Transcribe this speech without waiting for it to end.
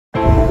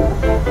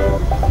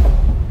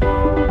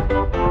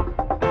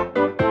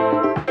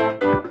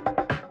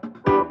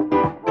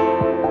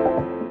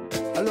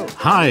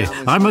Hi,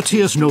 I'm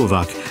Matthias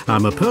Nowak.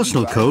 I'm a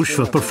personal coach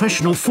for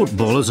professional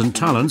footballers and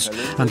talents,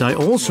 and I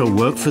also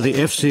work for the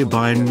FC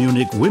Bayern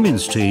Munich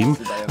women's team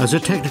as a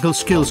technical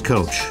skills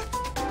coach.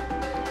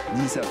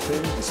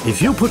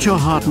 If you put your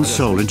heart and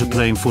soul into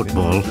playing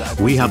football,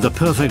 we have the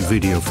perfect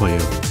video for you.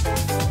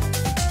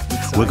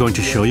 We're going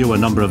to show you a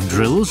number of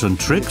drills and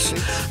tricks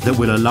that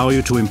will allow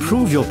you to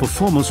improve your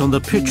performance on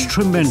the pitch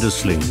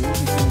tremendously.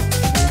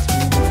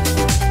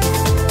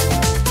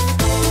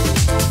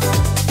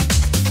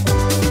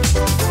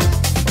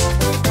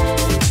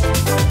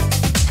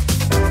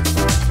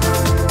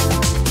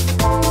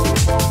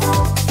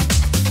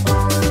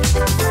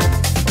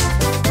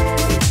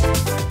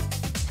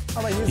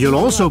 You'll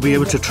also be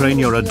able to train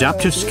your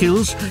adaptive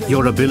skills,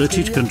 your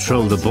ability to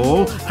control the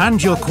ball,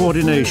 and your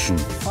coordination.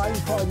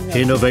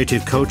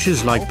 Innovative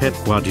coaches like Pep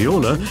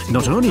Guardiola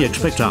not only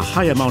expect a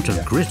high amount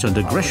of grit and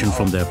aggression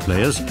from their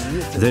players,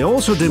 they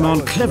also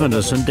demand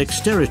cleverness and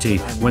dexterity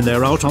when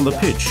they're out on the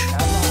pitch.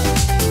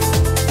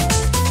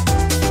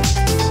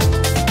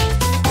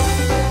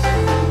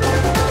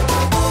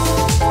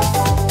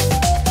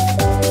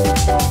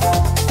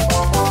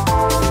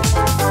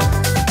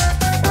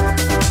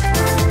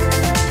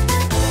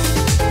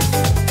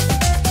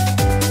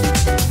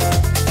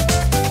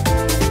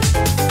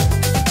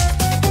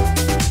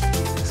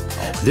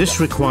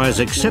 This requires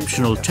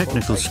exceptional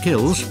technical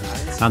skills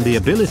and the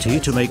ability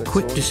to make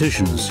quick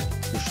decisions.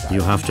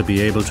 You have to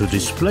be able to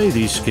display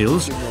these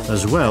skills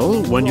as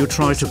well when you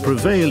try to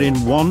prevail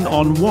in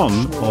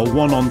one-on-one or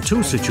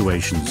one-on-two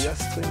situations.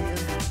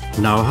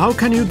 Now, how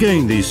can you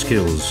gain these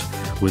skills?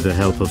 With the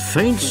help of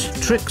feints,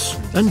 tricks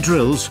and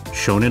drills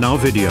shown in our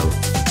video.